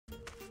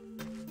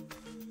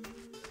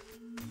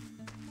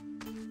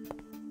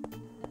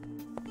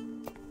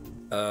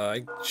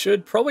I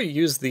should probably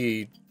use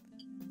the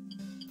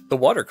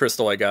water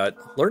crystal I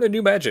got. Learn a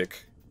new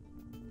magic.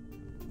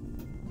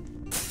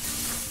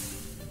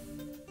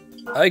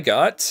 I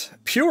got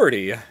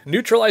Purity.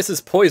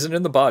 Neutralizes poison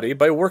in the body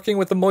by working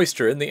with the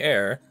moisture in the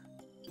air.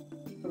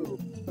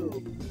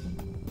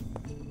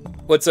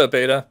 What's up,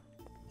 Ada?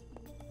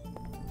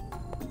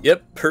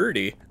 Yep,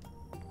 Purdy.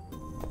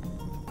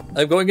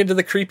 I'm going into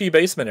the creepy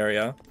basement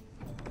area.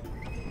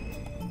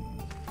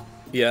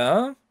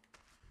 Yeah?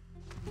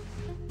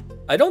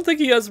 I don't think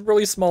he has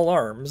really small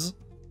arms.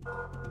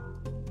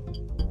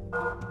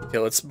 Okay,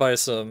 let's buy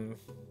some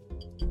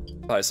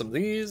of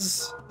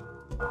these.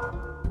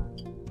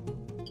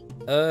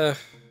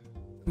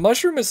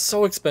 Mushroom is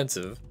so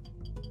expensive.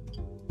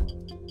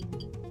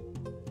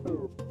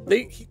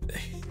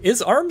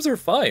 His arms are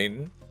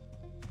fine.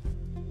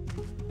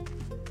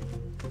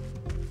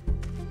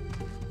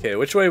 Okay,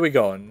 which way are we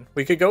going?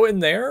 We could go in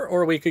there,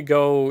 or we could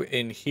go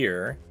in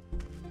here.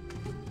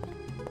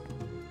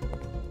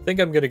 I think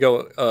I'm gonna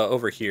go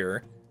over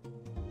here.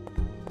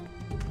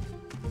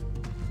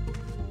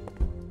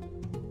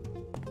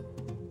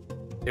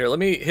 Here, let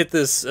me hit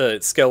this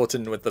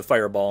skeleton with the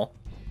fireball.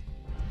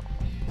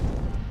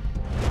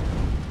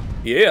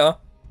 Yeah.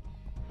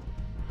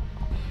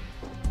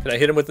 Can I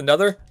hit him with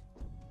another?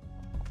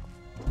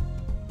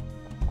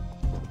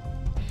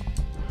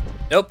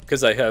 Nope,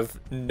 because I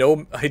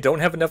don't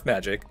have enough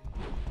magic.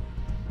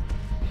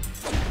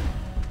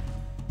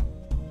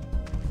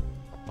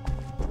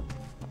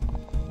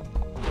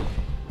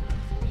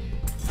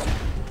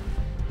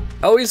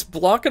 Oh, he's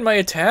blocking my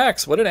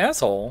attacks. What an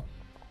asshole.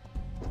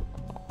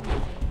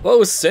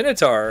 Whoa,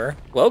 Centaur.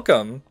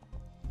 Welcome.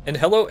 And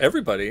hello,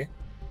 everybody.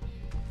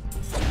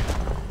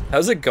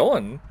 How's it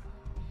going?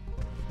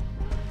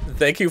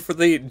 Thank you for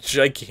the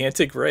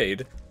gigantic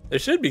raid. There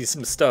should be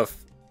some stuff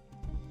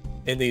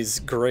in these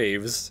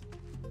graves.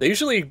 They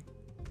usually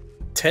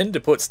tend to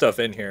put stuff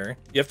in here.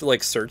 You have to,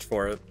 like, search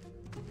for it.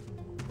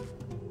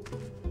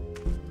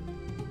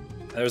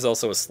 There's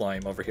also a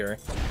slime over here.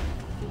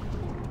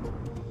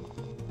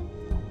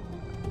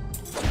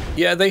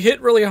 Yeah, they hit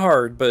really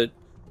hard, but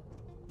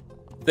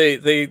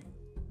they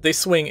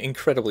swing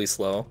incredibly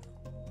slow.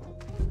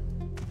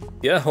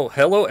 Yeah, oh,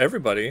 hello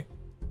everybody.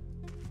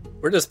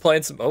 We're just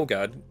playing some, oh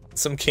god,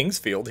 some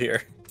Kingsfield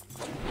here.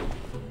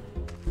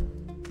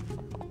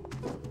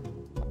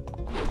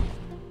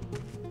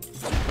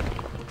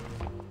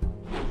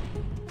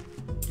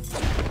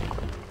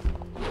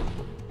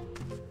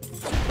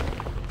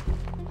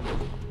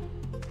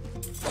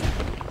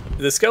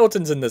 The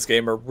skeletons in this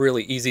game are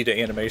really easy to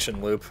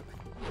animation loop.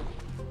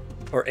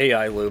 Or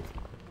AI loop.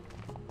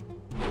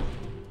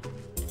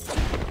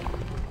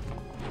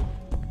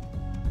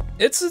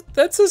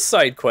 That's a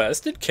side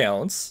quest, it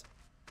counts.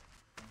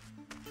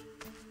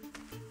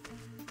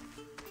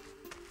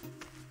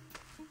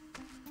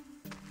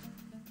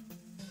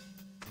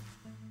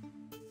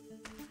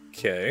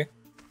 Okay.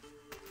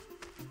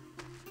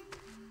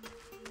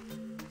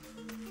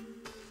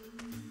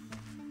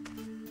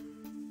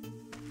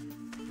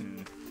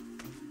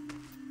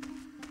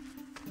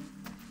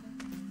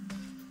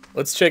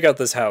 Let's check out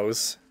this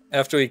house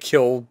after we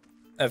kill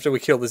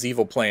these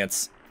evil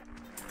plants.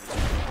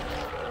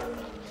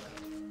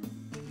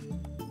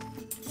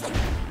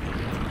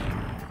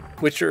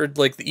 Which are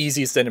like the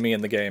easiest enemy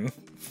in the game.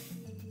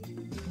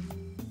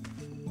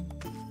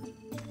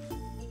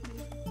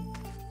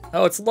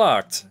 Oh, it's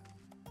locked.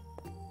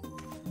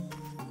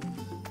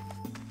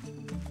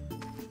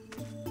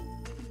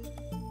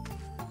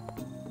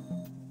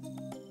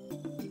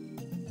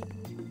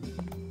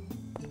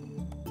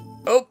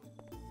 Oh!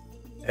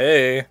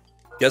 Hey,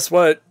 guess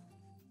what?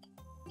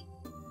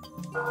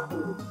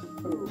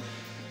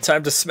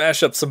 Time to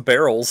smash up some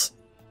barrels.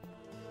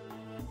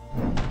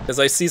 Because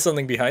I see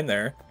something behind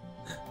there.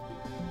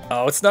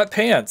 Oh, it's not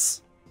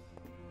pants.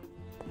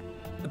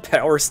 The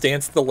power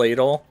stance the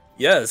ladle.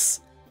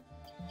 Yes.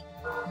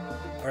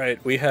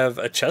 Alright, we have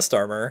a chest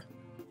armor.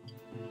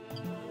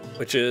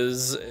 Which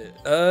is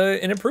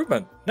an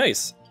improvement.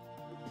 Nice.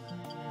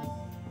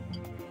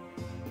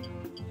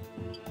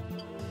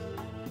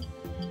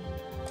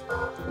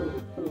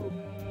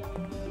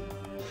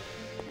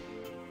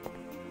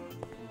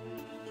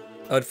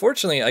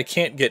 Unfortunately, I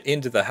can't get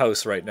into the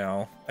house right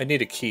now. I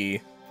need a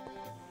key.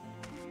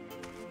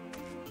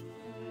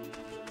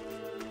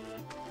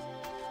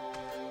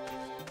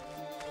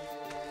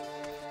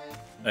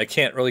 I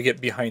can't really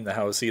get behind the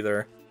house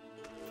either.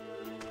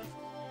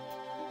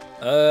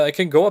 I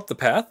can go up the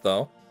path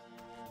though.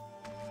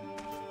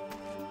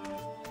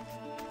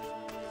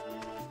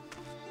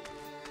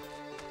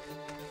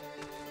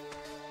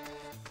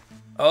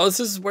 Oh,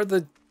 this is where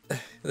the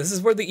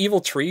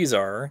evil trees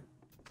are.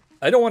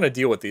 I don't want to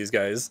deal with these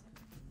guys.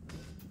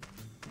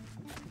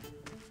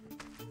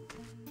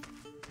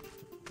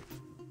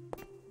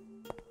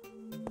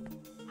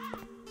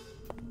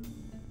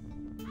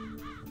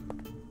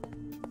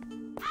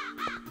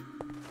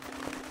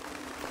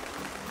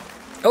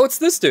 Oh, it's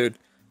this dude.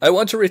 I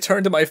want to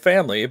return to my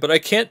family, but I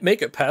can't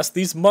make it past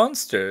these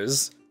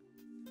monsters.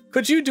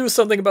 Could you do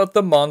something about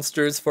the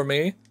monsters for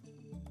me?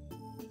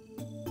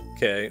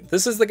 Okay,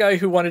 this is the guy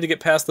who wanted to get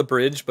past the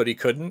bridge, but he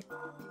couldn't.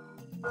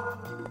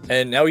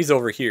 And now he's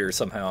over here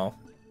somehow.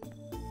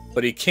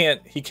 But he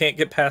can't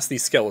get past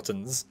these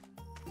skeletons.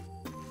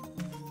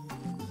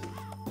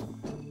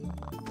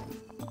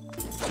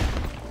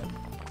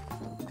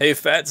 Hey,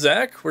 Fat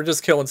Zach, we're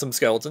just killing some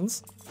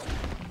skeletons.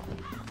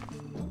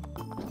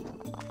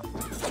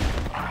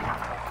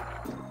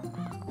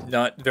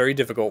 Not very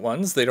difficult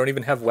ones. They don't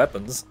even have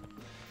weapons.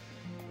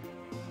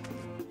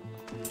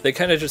 They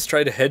kind of just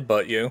try to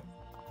headbutt you.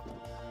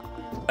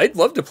 I'd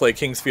love to play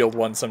Kingsfield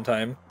 1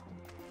 sometime.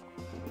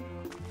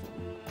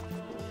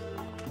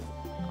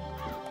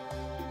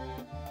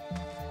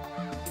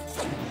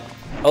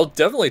 I'll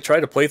definitely try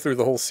to play through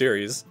the whole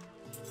series.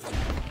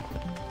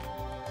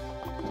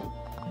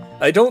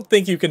 I don't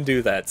think you can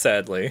do that,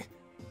 sadly.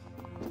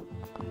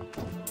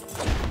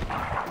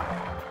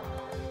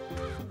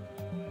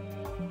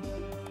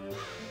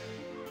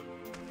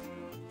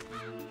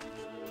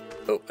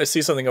 Oh, I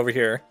see something over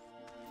here.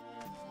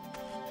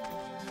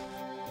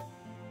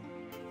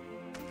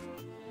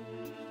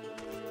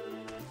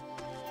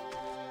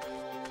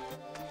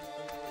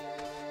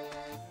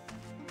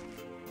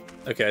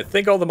 Okay, I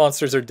think all the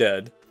monsters are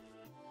dead.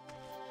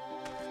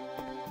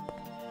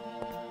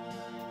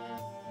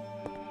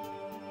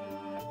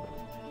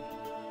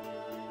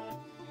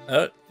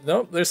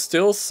 No, there's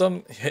still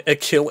some a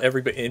kill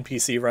every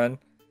NPC run.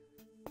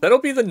 That'll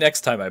be the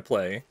next time I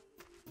play.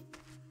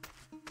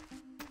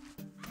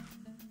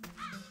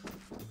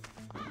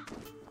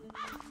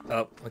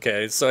 Oh,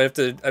 okay, so I have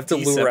to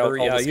lure out all the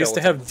skeletons. I used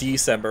to have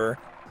December,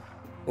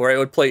 where I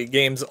would play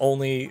games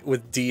only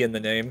with D in the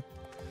name.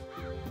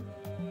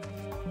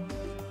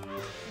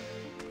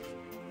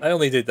 I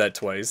only did that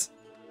twice.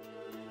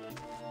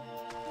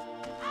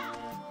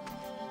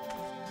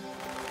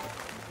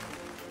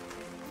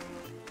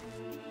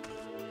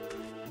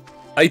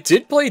 I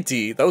did play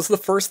D. That was the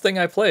first thing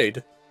I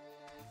played.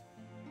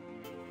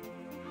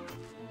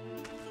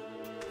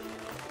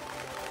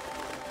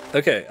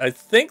 Okay, I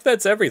think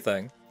that's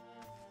everything.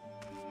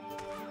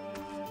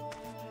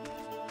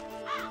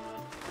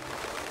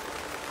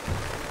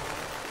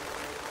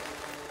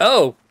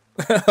 Oh,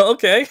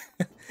 okay.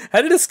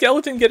 How did a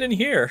skeleton get in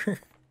here?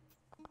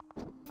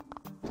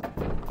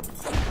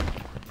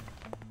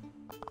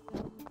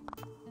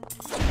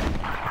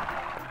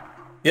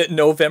 Yet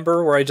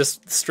November, where I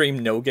just stream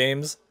no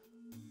games.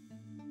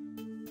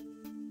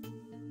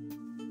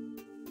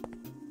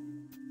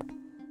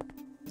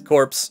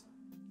 Corpse.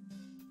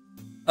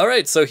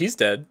 Alright, so he's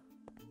dead.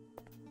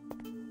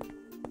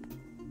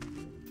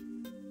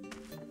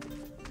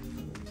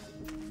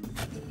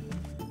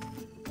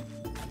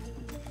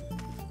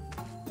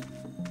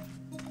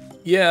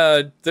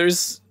 Yeah,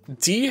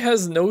 D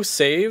has no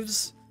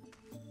saves,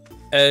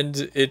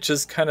 and it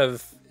just kind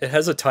of... It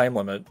has a time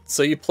limit,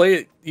 so you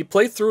play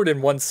through it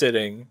in one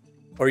sitting,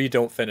 or you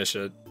don't finish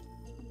it.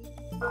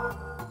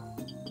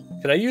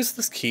 Can I use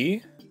this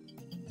key?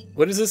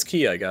 What is this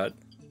key I got?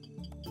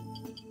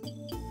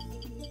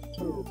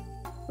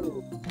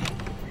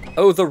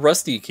 Oh, the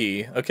rusty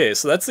key. Okay,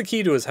 so that's the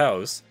key to his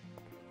house.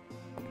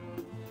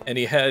 And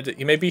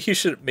maybe you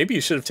should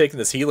have taken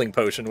this healing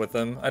potion with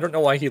him. I don't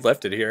know why he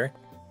left it here.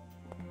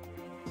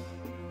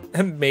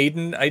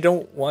 Maiden, I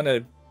don't want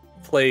to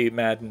play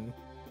Madden.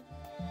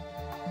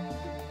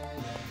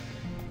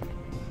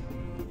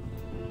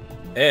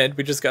 And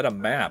we just got a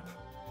map.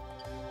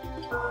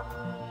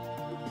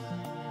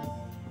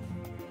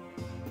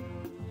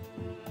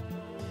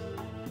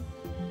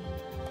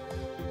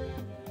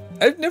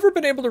 I've never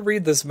been able to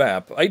read this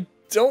map. I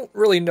don't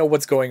really know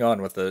what's going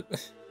on with it.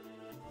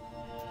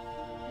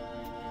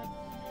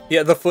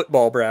 Yeah, the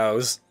football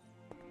browse.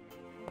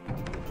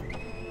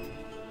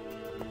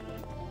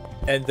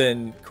 And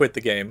then quit the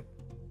game.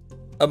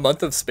 A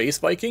month of Space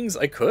Vikings?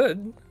 I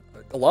could.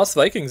 Lost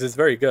Vikings is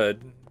very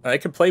good. I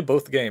could play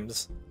both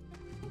games.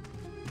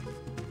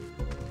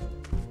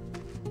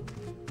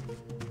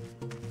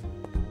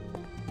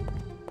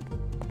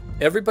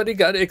 Everybody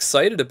got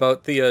excited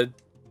about the,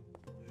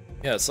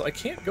 yeah, so I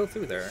can't go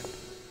through there.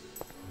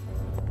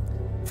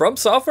 From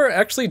Software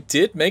actually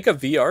did make a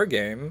VR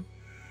game,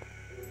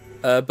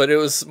 but it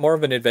was more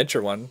of an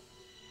adventure one,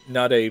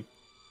 not a...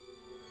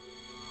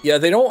 Yeah,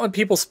 they don't want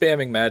people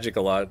spamming magic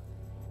a lot.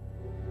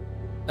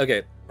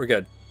 Okay, we're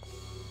good.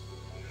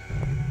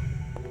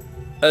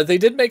 They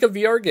did make a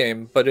VR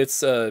game, but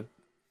it's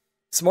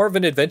more of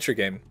an adventure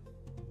game.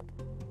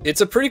 It's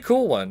a pretty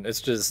cool one,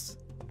 it's just...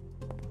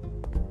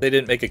 They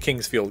didn't make a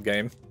Kingsfield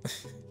game.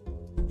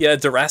 Yeah,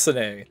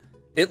 Deracine.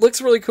 It looks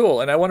really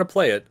cool, and I want to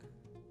play it,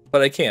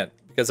 but I can't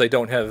because I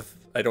don't have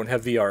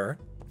VR.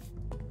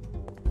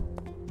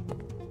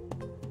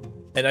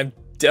 And I'm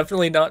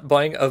definitely not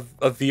buying a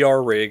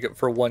VR rig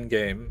for one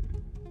game.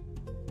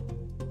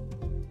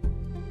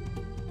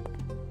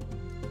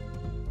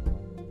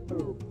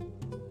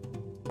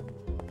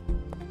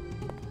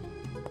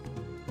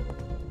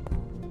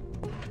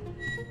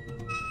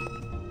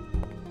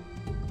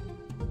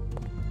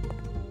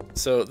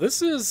 So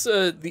this is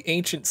the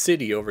ancient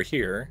city over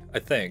here, I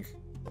think.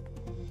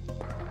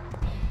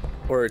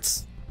 Or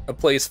it's a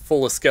place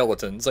full of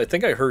skeletons. I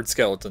think I heard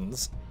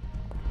skeletons.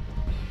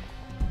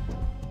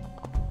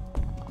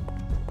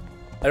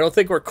 I don't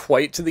think we're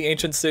quite to the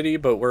ancient city,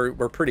 but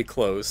we're pretty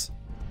close.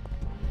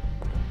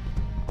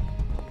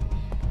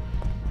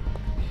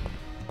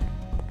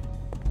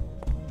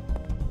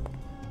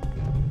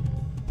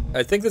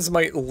 I think this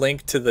might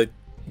link to the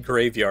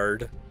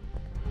graveyard.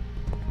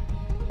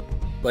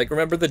 Like,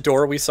 remember the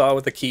door we saw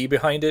with the key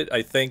behind it?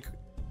 I think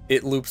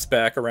it loops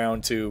back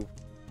around to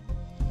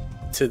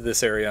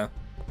this area.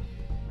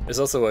 There's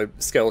also a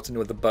skeleton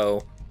with a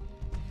bow.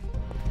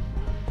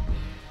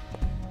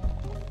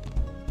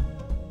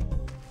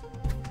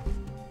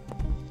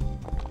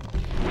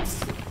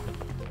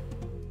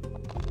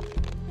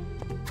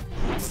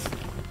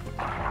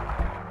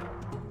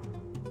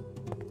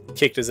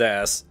 Kicked his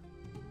ass.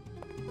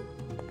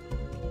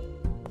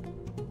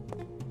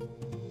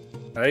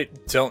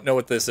 Alright, don't know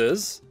what this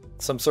is.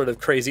 Some sort of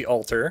crazy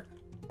altar.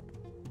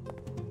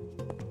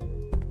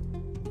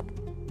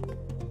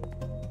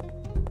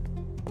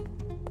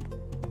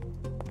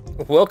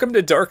 Welcome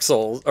to Dark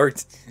Souls. Or,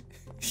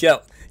 yeah,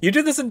 you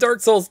do this in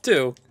Dark Souls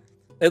too.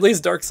 At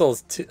least Dark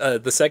Souls,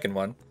 the second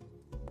one.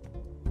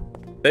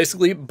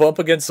 Basically, bump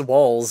against the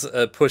walls,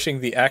 pushing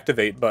the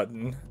activate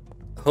button,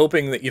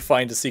 hoping that you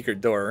find a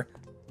secret door.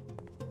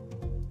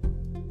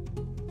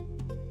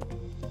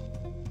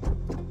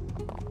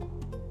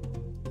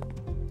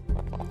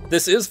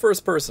 This is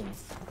first person.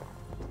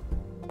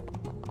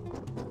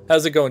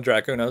 How's it going,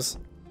 Dracunos?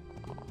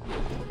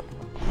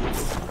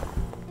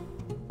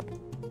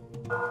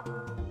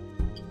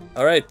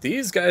 Alright,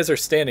 these guys are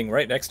standing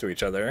right next to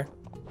each other.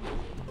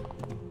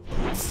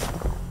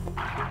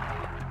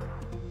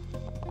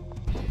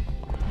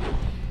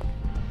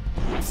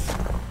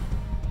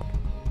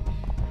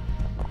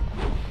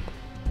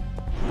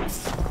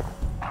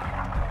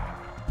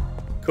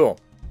 Cool.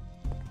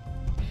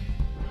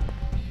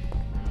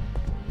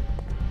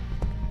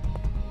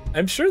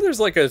 I'm sure there's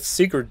like a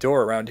secret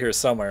door around here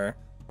somewhere.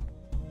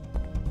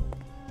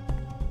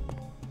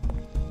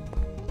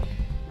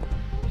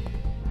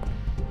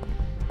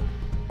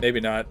 Maybe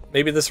not.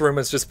 Maybe this room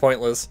is just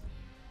pointless.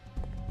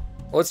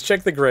 Let's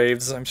check the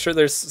graves. I'm sure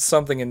there's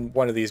something in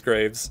one of these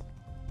graves.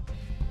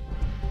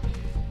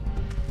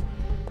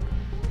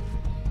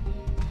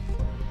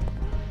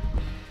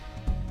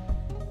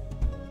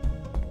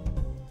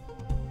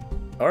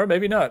 Or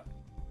maybe not.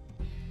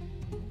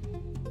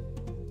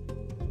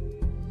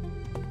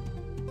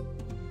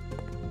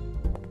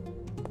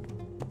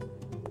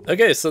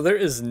 Okay, so there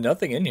is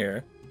nothing in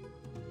here.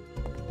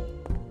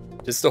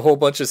 Just a whole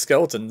bunch of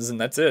skeletons,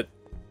 and that's it.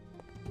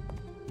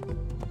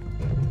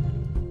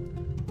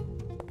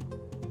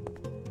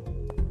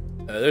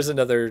 There's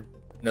another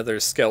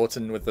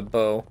skeleton with a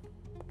bow.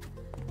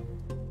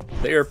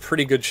 They are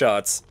pretty good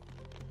shots.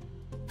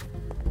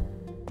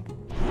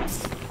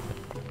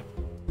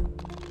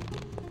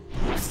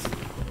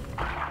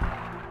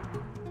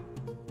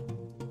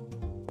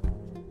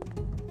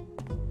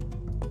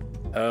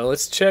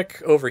 Let's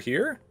check over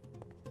here.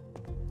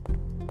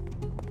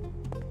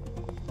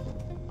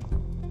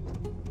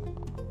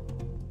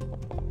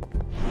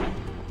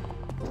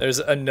 There's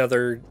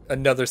another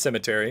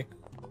cemetery.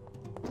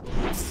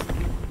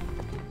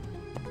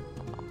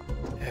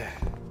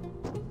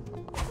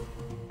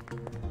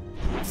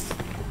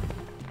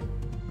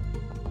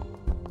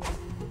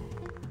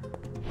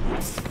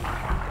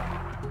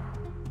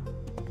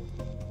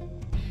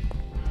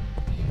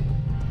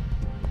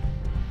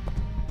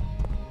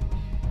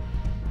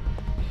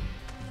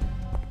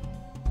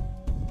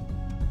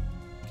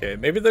 Okay,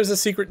 maybe there's a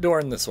secret door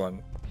in this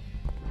one.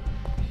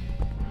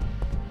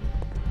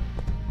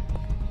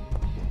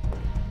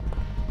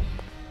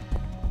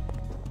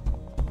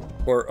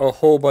 Or a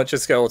whole bunch of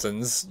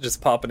skeletons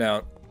just popping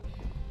out.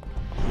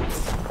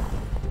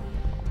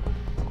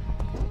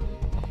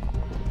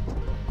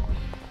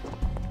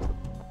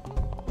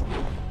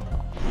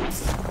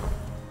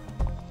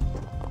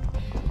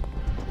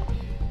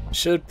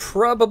 Should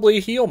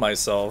probably heal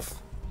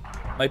myself.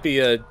 Might be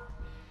a...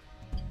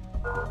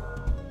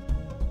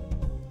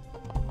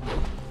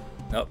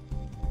 Nope.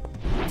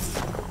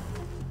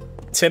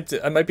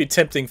 I might be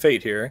tempting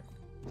fate here.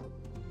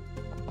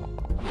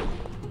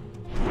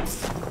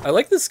 I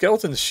like the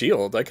skeleton's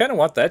shield. I kind of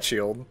want that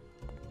shield.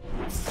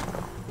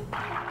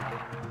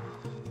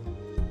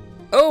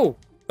 Oh!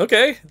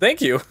 Okay,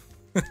 thank you.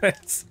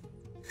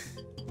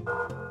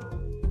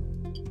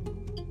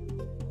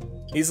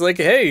 He's like,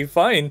 hey,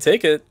 fine,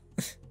 take it.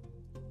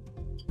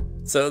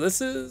 So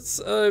this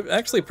is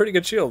actually a pretty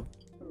good shield.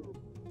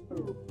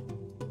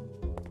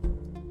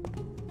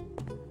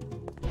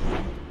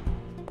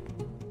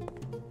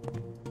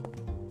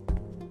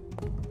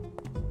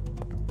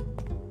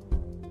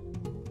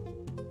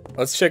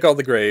 Let's check all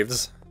the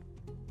graves.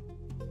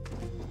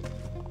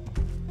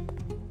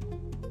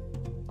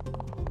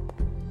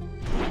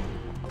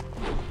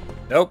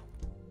 Nope.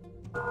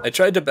 I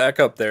tried to back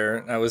up there,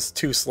 and I was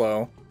too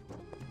slow.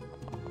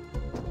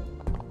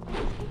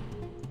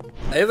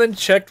 I haven't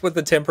checked what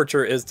the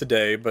temperature is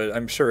today, but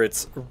I'm sure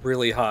it's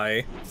really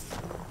high.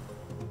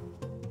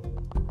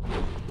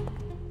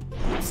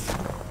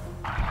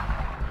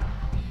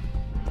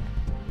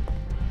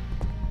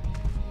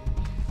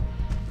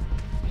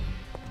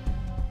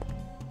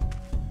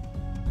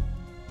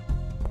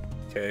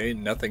 Okay,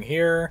 nothing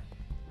here.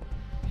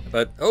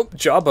 But, oh,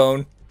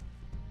 jawbone.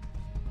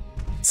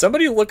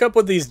 Somebody look up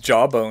what these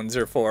jawbones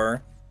are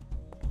for.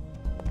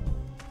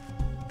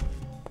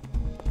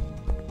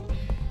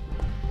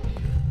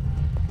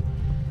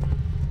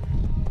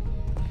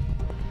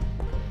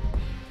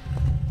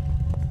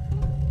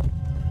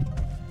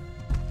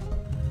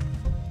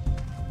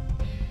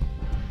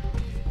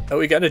 Oh,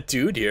 we got a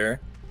dude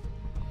here.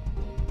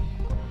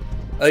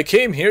 I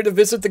came here to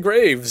visit the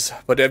graves,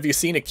 but have you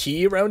seen a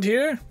key around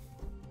here?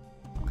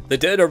 The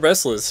dead are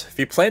restless. If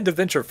you plan to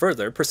venture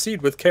further,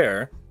 proceed with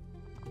care.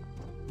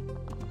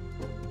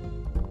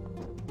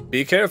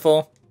 Be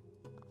careful.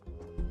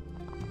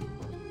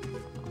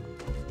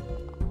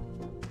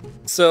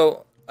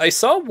 So, I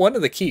saw one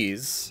of the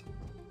keys.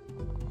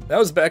 That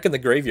was back in the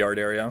graveyard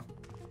area.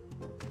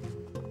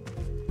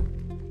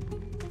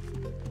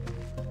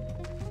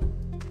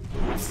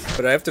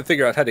 But I have to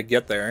figure out how to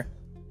get there.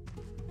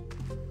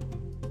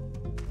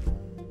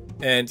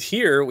 And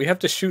here, we have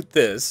to shoot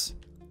this.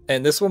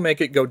 And this will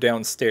make it go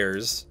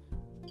downstairs.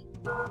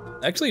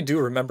 I actually do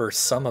remember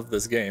some of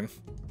this game.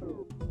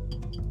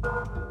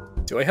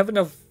 Do I have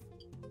enough...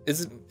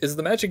 Is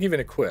the magic even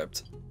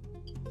equipped?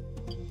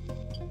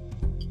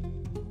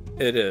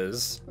 It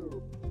is.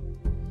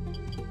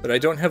 But I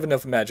don't have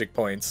enough magic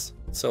points.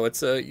 So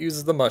it's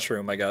use the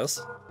mushroom, I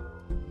guess.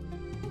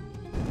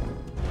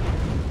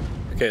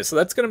 Okay, so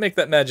that's gonna make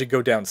that magic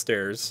go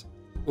downstairs.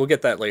 We'll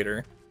get that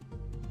later.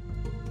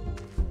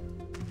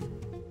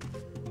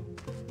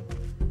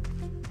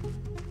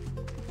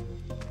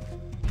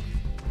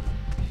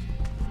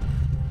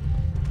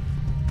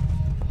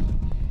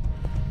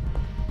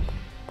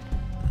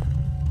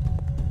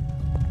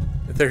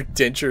 They're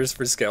dentures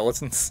for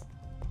skeletons.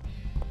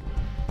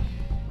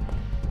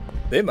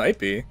 They might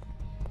be.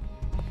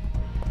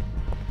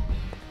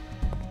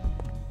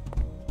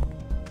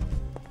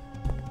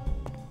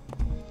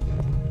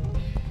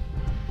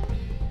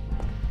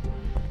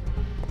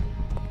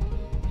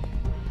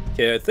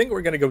 Okay, I think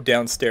we're gonna go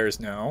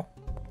downstairs now.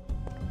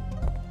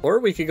 Or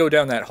we could go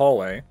down that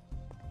hallway.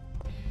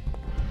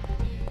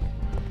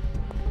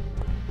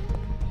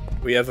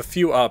 We have a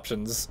few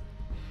options.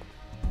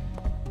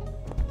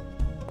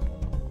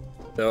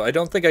 So I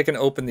don't think I can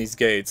open these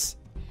gates.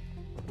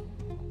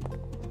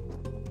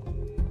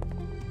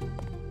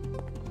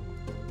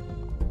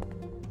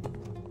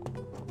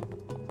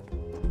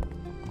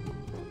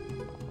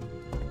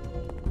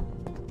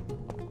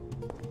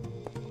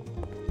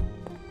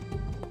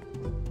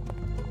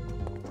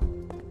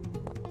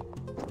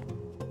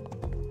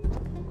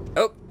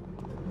 Oh!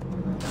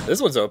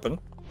 This one's open.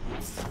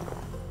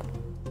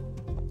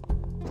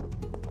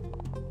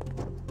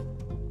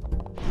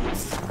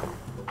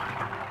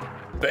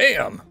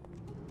 Bam!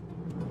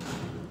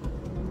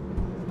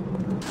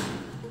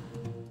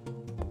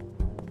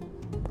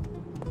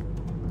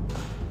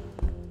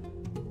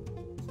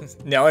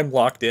 Now I'm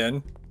locked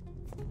in.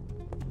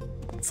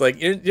 It's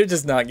like, you're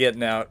just not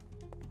getting out.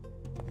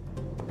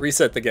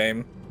 Reset the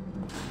game.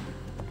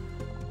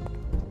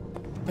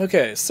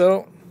 Okay,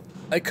 so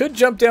I could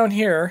jump down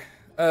here.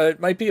 It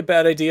might be a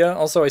bad idea.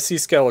 Also, I see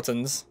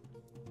skeletons.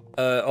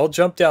 I'll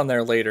jump down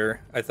there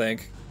later, I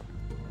think.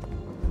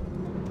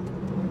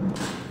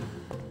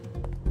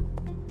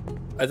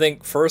 I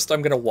think first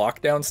I'm gonna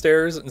walk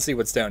downstairs and see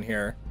what's down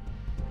here.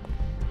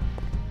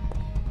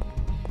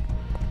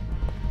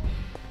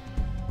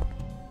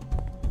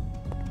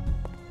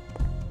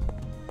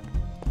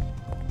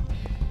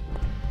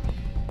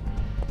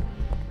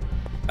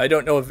 I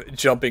don't know if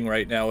jumping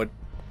right now would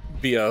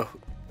be a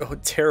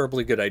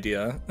terribly good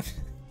idea.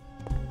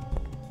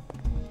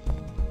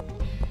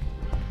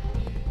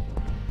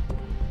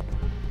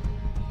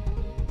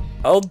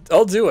 I'll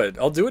do it.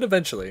 I'll do it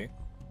eventually.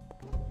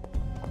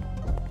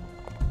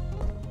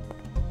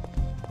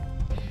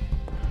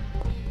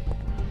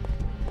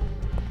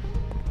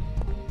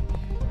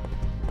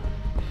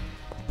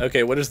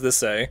 Okay, what does this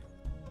say?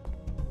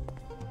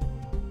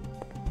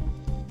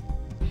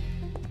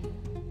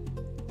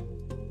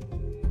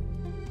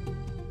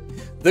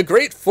 The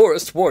great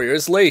forest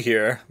warriors lay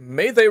here.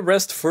 May they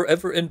rest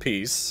forever in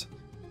peace.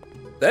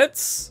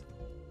 That's...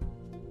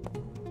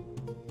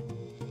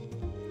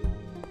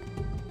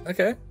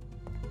 okay.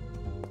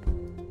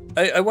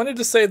 I wanted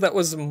to say that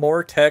was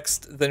more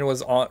text than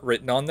was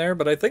written on there,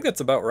 but I think that's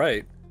about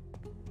right.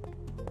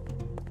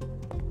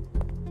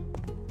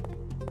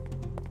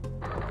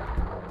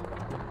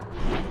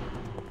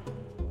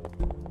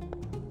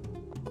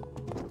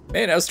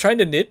 Man, I was trying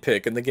to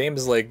nitpick and the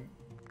game's like...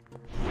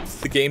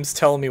 the game's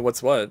telling me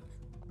what's what.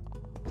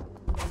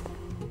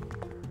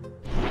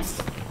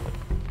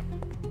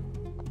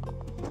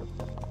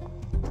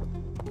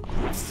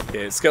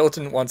 Okay,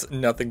 skeleton wants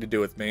nothing to do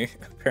with me,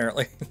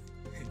 apparently.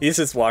 He's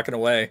just walking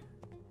away.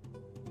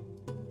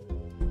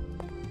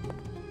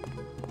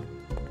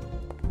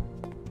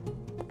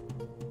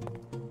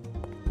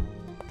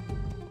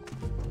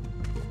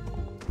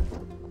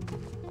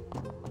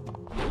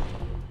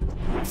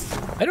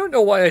 I don't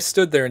know why I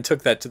stood there and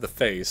took that to the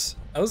face.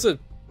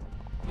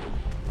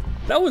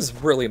 That was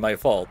really my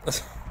fault.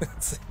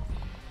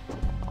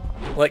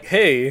 Like,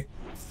 hey,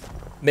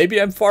 maybe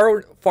I'm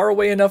far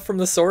away enough from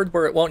the sword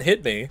where it won't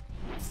hit me.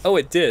 Oh,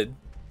 it did.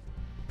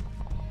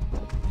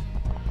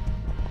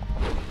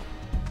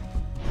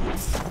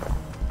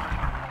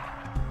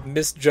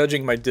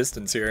 Misjudging my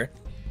distance here.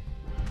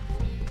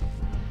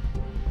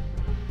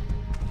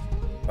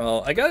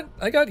 Well, I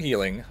got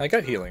healing. I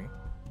got healing.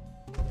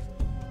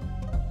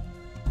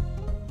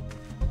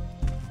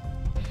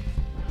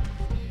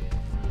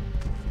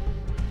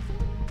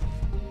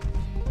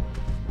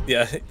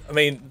 Yeah, I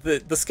mean,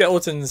 the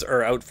skeletons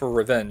are out for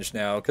revenge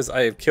now, because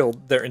I have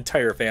killed their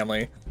entire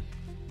family.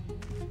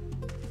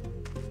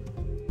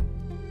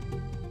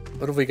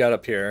 What have we got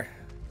up here?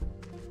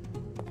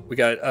 We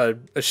got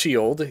a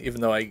shield,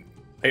 even though I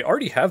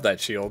already have that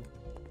shield.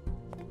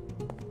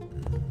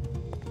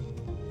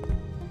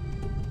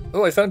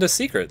 Oh, I found a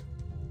secret.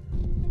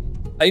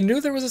 I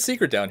knew there was a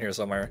secret down here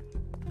somewhere.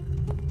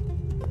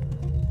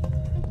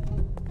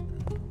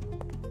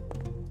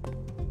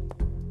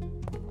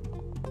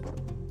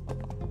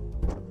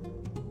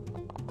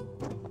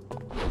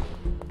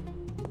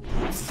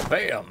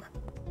 Bam!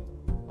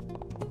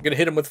 I'm gonna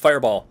hit him with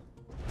fireball.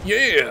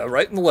 Yeah,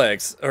 right in the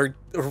legs, or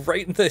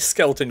right in the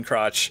skeleton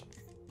crotch.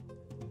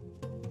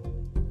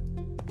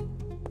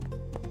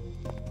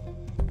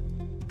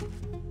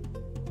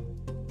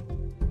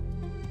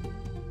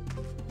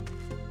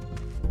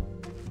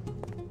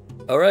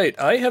 Alright,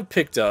 I have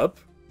picked up,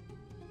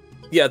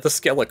 yeah, the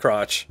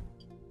Skelecrotch.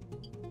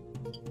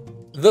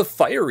 The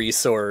Fiery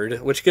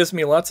Sword, which gives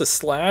me lots of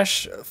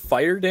slash,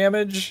 fire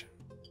damage.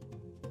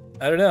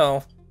 I don't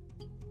know.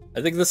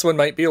 I think this one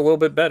might be a little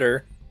bit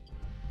better.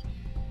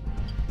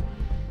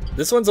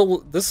 This sword's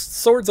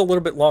a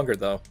little bit longer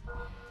though.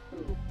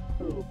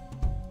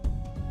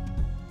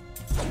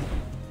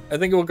 I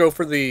think we'll go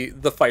for the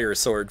fire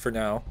sword for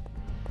now.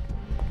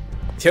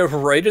 Yeah,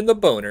 right in the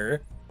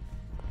boner.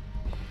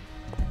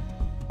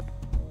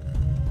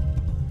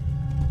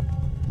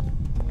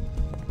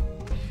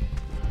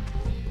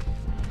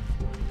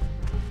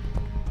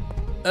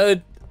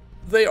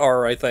 They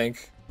are, I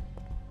think.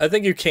 I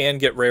think you can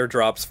get rare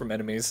drops from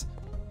enemies.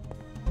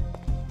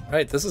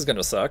 Alright, this is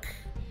gonna suck.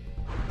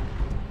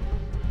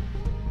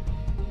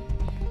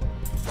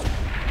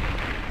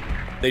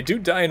 They do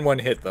die in one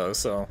hit though,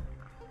 so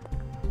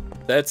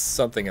that's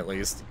something at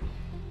least.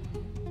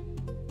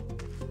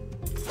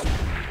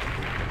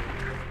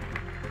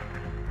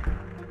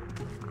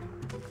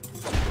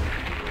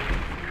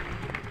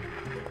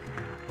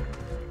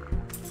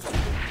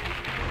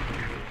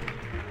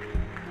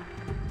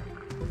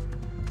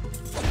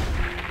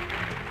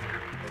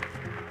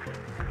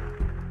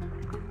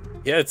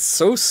 Yeah, it's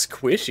so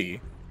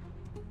squishy.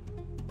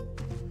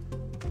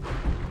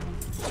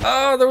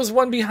 Oh, there was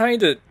one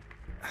behind it.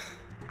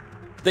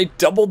 They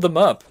doubled them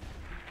up.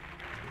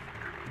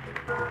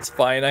 It's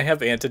fine, I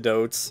have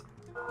antidotes.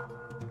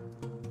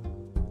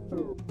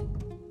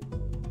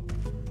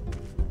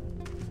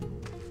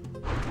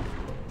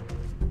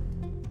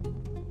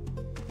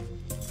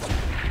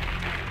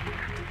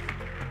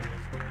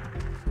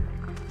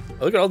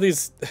 Look at all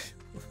these,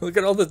 look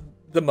at all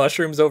the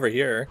mushrooms over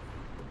here.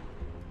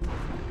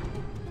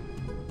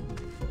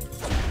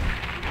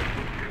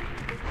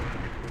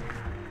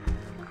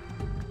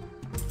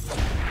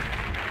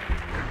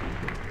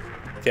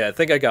 Okay, I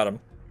think I got him.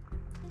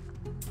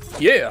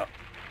 Yeah!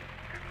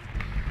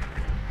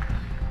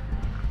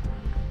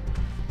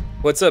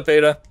 What's up,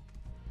 Ada?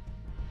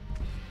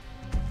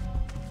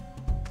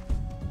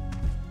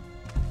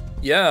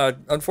 Yeah,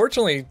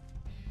 unfortunately,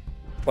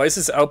 why is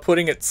this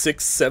outputting at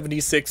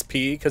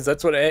 676p? Because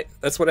that's what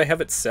I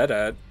have it set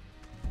at.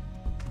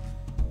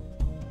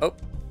 Oh,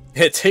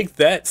 yeah, take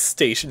that,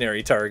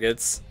 stationary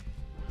targets.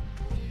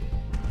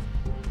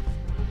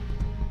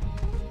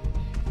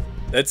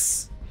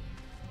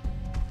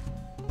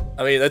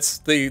 I mean, that's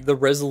the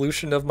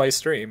resolution of my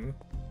stream.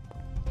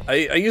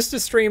 I used to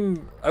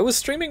stream, I was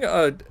streaming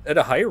at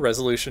a higher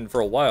resolution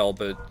for a while,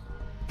 but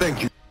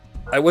thank you.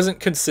 I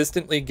wasn't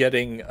consistently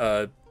getting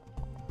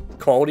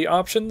quality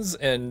options,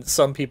 and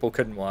some people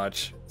couldn't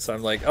watch. So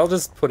I'm like, I'll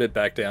just put it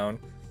back down.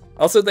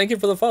 Also, thank you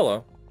for the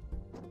follow.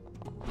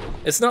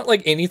 It's not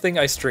like anything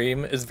I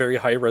stream is very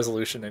high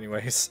resolution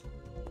anyways.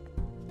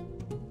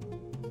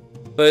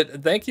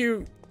 But thank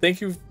you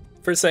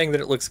for saying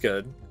that it looks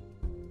good.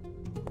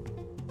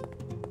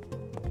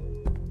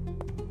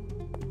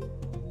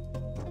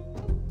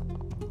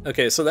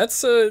 Okay, so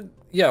that's,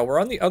 yeah, we're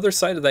on the other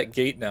side of that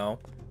gate now.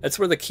 That's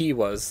where the key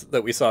was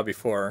that we saw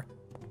before.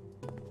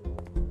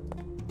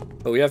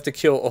 But we have to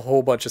kill a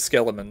whole bunch of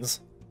skeletons.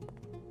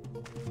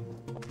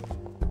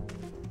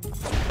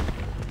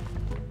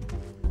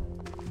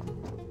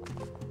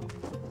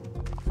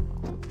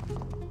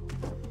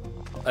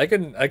 I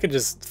can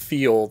just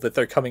feel that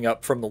they're coming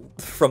up from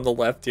the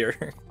left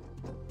here.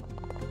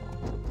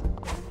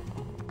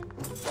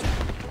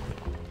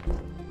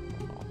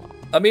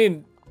 I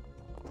mean,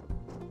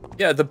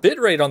 yeah, the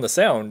bitrate on the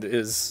sound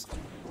is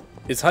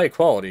high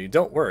quality,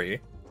 don't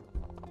worry.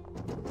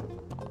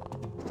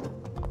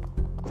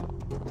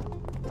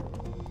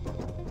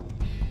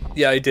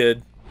 Yeah, I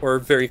did. We're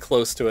very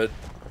close to it.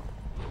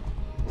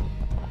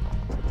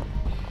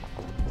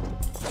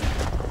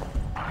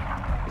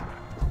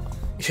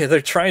 Yeah,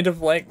 they're trying to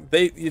like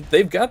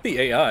they've got the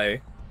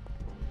AI.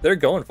 They're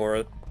going for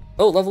it.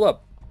 Oh, level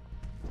up.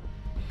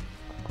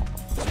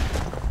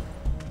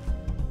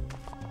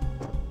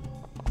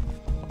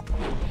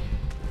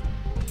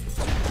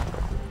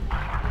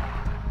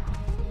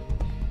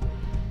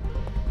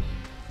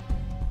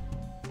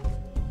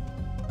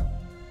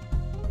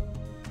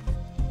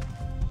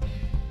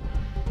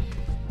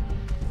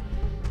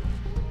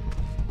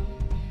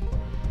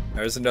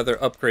 There's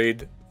another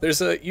upgrade.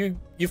 There's a you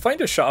find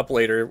a shop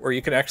later where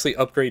you can actually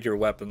upgrade your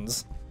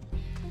weapons.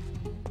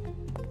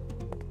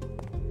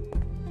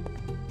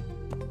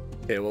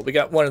 Okay, well we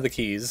got one of the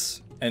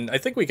keys, and I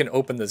think we can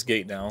open this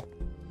gate now.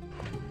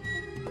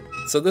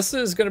 So this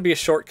is going to be a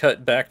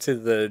shortcut back to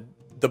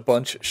the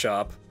bunch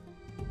shop.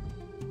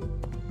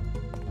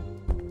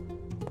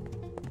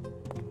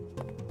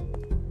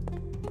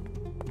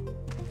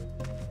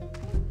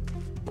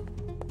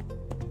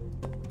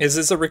 Is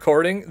this a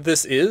recording?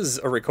 This is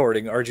a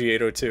recording,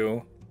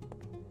 RG802.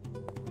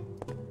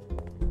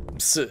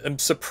 I'm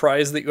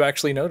surprised that you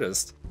actually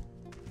noticed.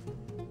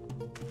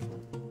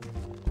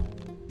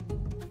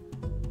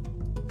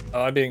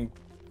 Oh,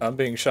 I'm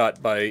being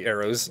shot by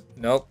arrows.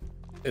 Nope.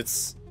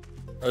 This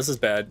is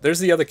bad. There's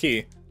the other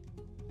key.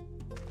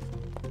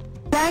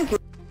 Thank you.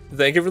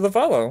 Thank you for the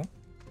follow.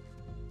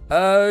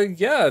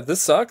 Yeah, this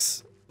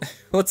sucks.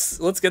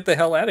 let's get the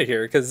hell out of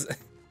here, because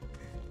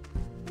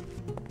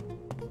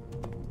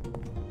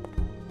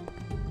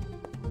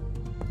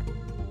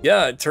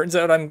yeah, it turns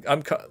out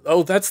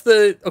oh, that's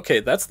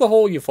the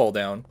hole you fall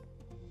down.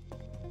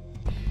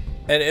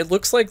 And it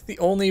looks like the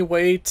only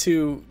way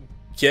to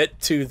get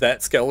to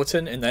that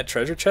skeleton in that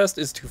treasure chest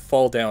is to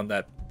fall down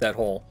that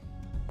hole.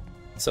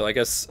 So I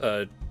guess,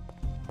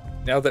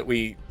 now that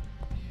we...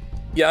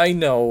 Yeah, I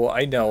know,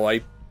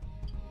 I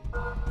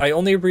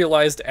only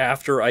realized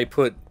after I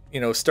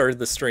started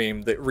the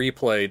stream that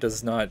replay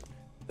does not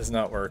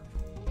work.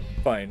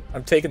 Fine,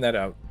 I'm taking that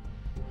out.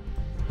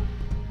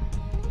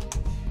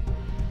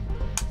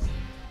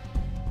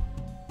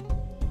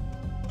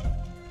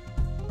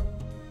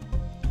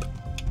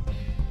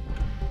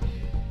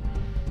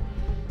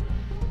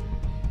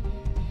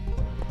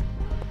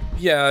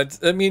 Yeah,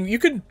 I mean, you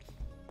could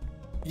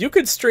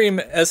stream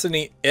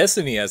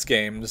SNES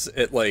games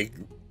at like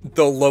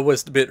the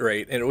lowest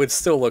bitrate and it would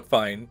still look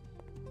fine.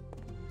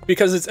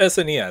 Because it's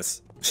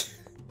SNES.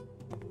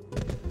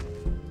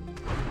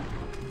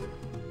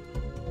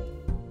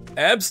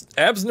 Abs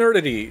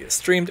Nerdity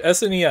streamed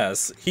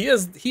SNES.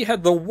 He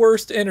had the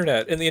worst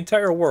internet in the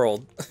entire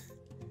world.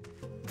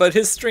 But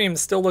his stream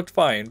still looked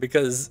fine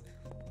because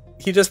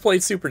he just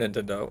played Super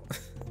Nintendo.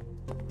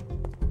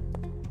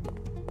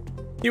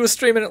 He was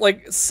streaming at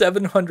like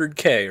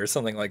 700K or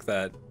something like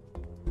that.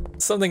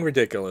 Something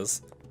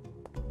ridiculous.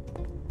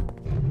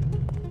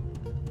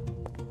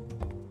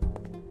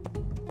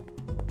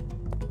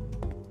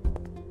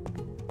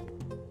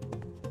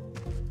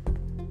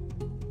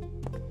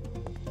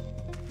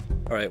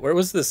 Alright, where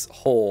was this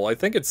hole? I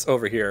think it's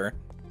over here.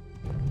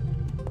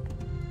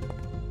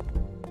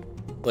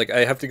 Like,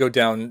 I have to go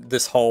down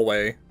this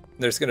hallway.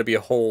 There's gonna be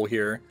a hole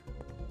here.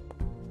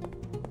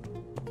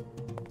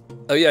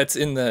 Oh yeah, it's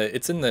in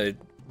the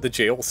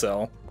jail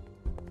cell.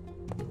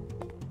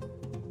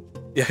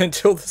 Yeah,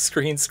 until the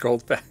screen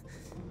scrolled back.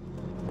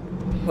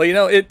 Well, you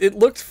know, it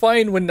looked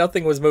fine when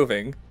nothing was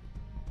moving.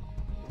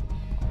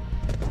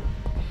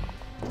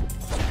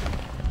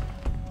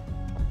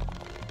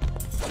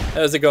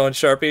 How's it going,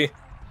 Sharpie?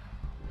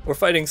 We're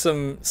fighting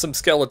some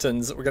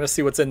skeletons. We're gonna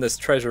see what's in this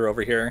treasure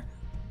over here.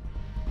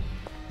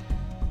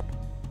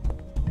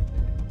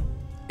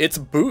 It's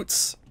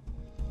boots.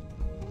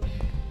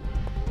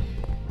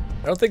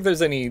 I don't think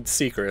there's any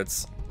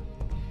secrets.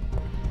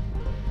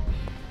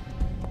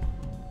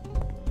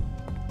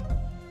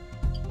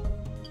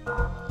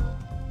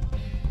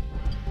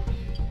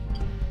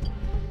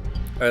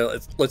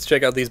 Alright, let's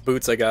check out these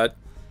boots I got.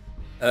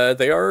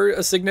 They are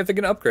a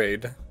significant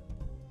upgrade.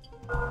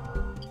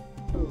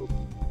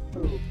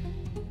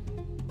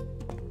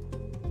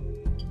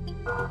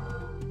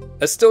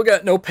 I still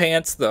got no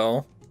pants,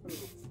 though.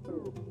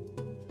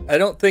 I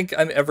don't think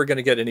I'm ever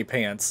gonna get any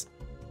pants.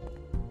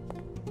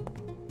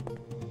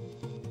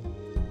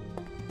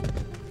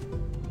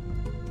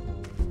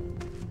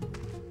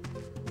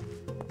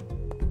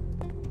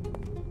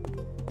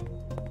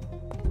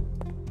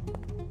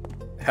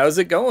 How's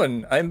it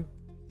going? I'm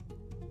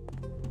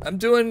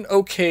doing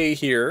okay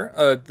here.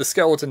 The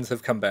skeletons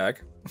have come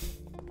back.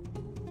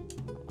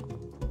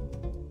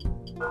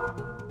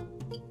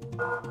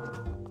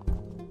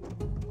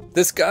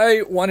 This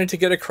guy wanted to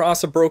get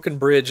across a broken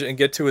bridge and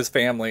get to his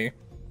family.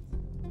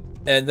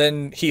 And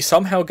then he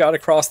somehow got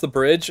across the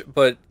bridge,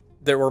 but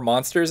there were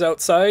monsters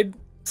outside.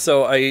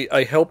 So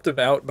I helped him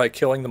out by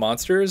killing the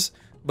monsters,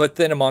 but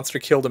then a monster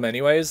killed him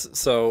anyways,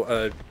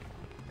 so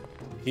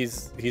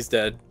he's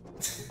dead.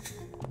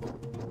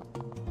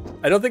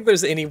 I don't think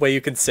there's any way you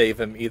can save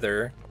him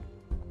either.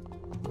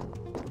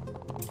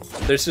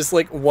 There's just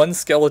like one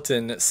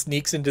skeleton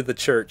sneaks into the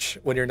church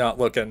when you're not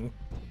looking.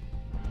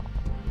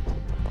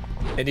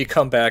 And you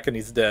come back and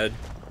he's dead.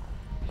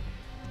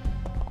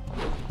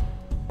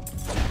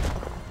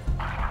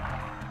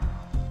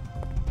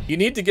 You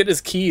need to get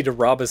his key to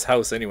rob his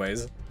house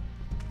anyways.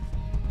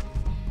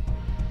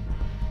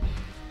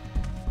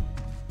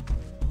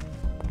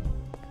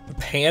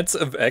 Pants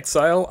of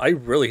Exile? I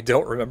really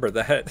don't remember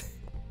that.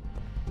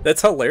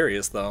 That's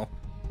hilarious though.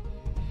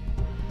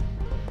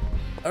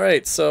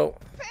 Alright, so...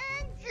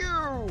 Thank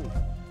you!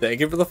 Thank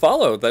you for the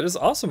follow. That is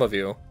awesome of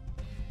you.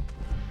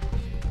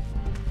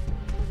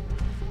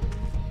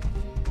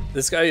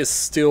 This guy is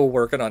still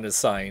working on his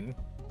sign.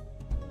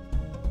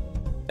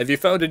 Have you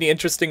found any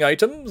interesting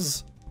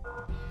items?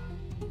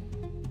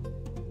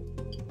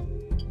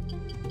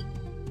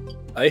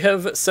 I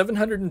have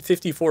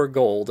 754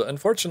 gold.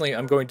 Unfortunately,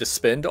 I'm going to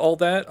spend all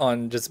that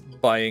on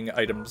just buying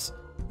items.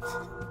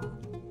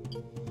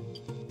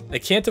 I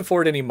can't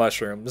afford any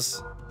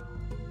mushrooms.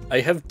 I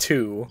have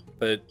 2,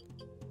 but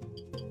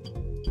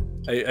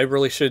I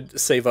really should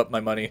save up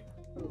my money.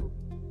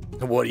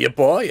 What are you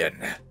buying?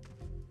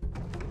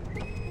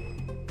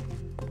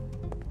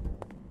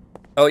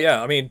 Oh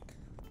yeah, I mean,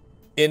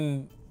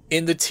 in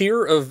the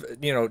tier of,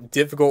 you know,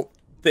 difficult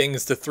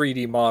things to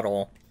 3D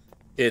model,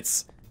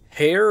 it's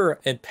hair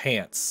and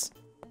pants.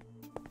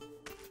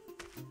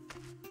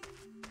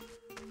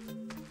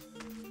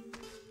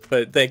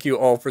 But thank you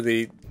all for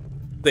the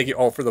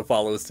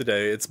follows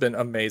today. It's been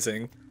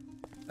amazing.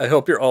 I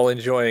hope you're all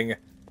enjoying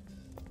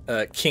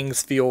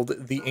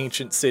Kingsfield, the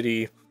Ancient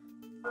City,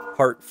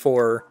 Part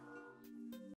 4.